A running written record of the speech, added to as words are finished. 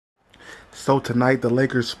So tonight the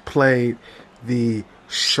Lakers played the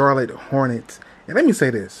Charlotte Hornets. And let me say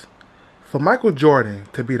this. For Michael Jordan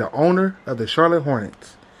to be the owner of the Charlotte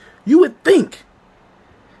Hornets, you would think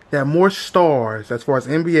that more stars, as far as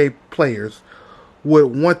NBA players,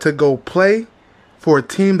 would want to go play for a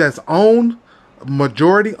team that's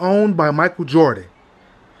majority owned by Michael Jordan.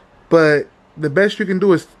 But the best you can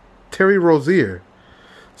do is Terry Rozier.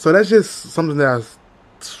 So that's just something that I was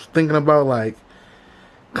thinking about, like,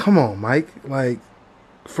 come on, Mike. Like,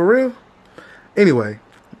 for real? Anyway,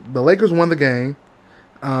 the Lakers won the game.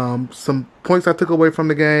 Some points I took away from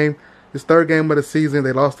the game. This third game of the season,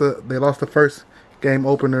 they lost the first game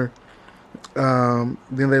opener. Then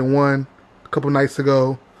they won a couple nights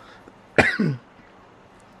ago.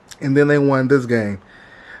 And then they won this game.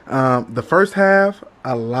 The first half,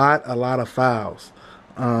 a lot of fouls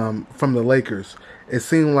from the Lakers. It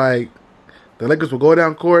seemed like the Lakers would go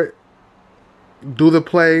down court, do the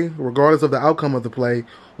play, regardless of the outcome of the play.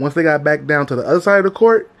 Once they got back down to the other side of the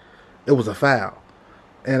court, it was a foul.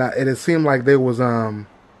 And it seemed like they was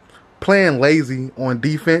playing lazy on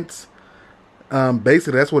defense.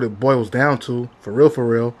 Basically, that's what it boils down to, for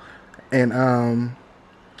real. And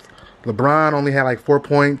LeBron only had like 4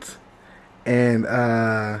 points. And,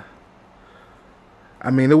 it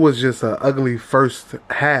was just an ugly first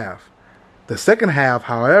half. The second half,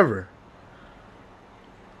 however,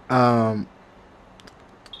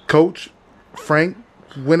 Coach Frank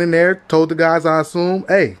went in there, told the guys, I assume,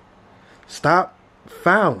 hey, stop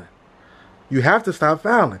fouling. You have to stop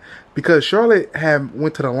fouling. Because Charlotte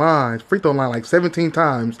went to the free throw line like 17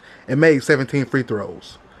 times and made 17 free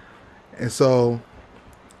throws. And so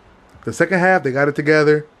the second half, they got it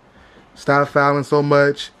together. Stopped fouling so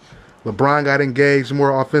much. LeBron got engaged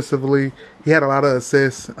more offensively. He had a lot of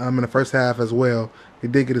assists in the first half as well. He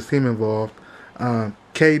did get his team involved.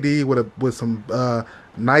 KD with some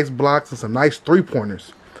nice blocks and some nice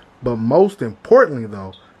three-pointers. But most importantly,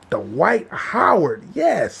 though, Dwight Howard.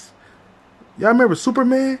 Yes. Y'all remember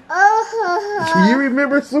Superman? You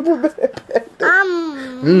remember Superman?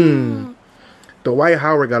 Dwight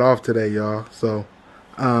Howard got off today, y'all. So,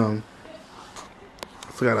 got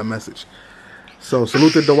a message. So,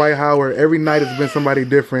 salute to Dwight Howard. Every night it's been somebody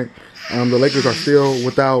different. The Lakers are still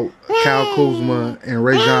without Kyle Kuzma and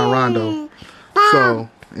Rajon Rondo. So,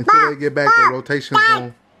 until they get back, the rotation's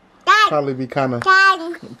going to probably be kind of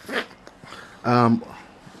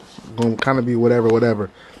be whatever.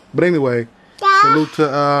 But anyway, salute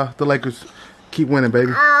to the Lakers. Keep winning,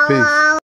 baby. Peace.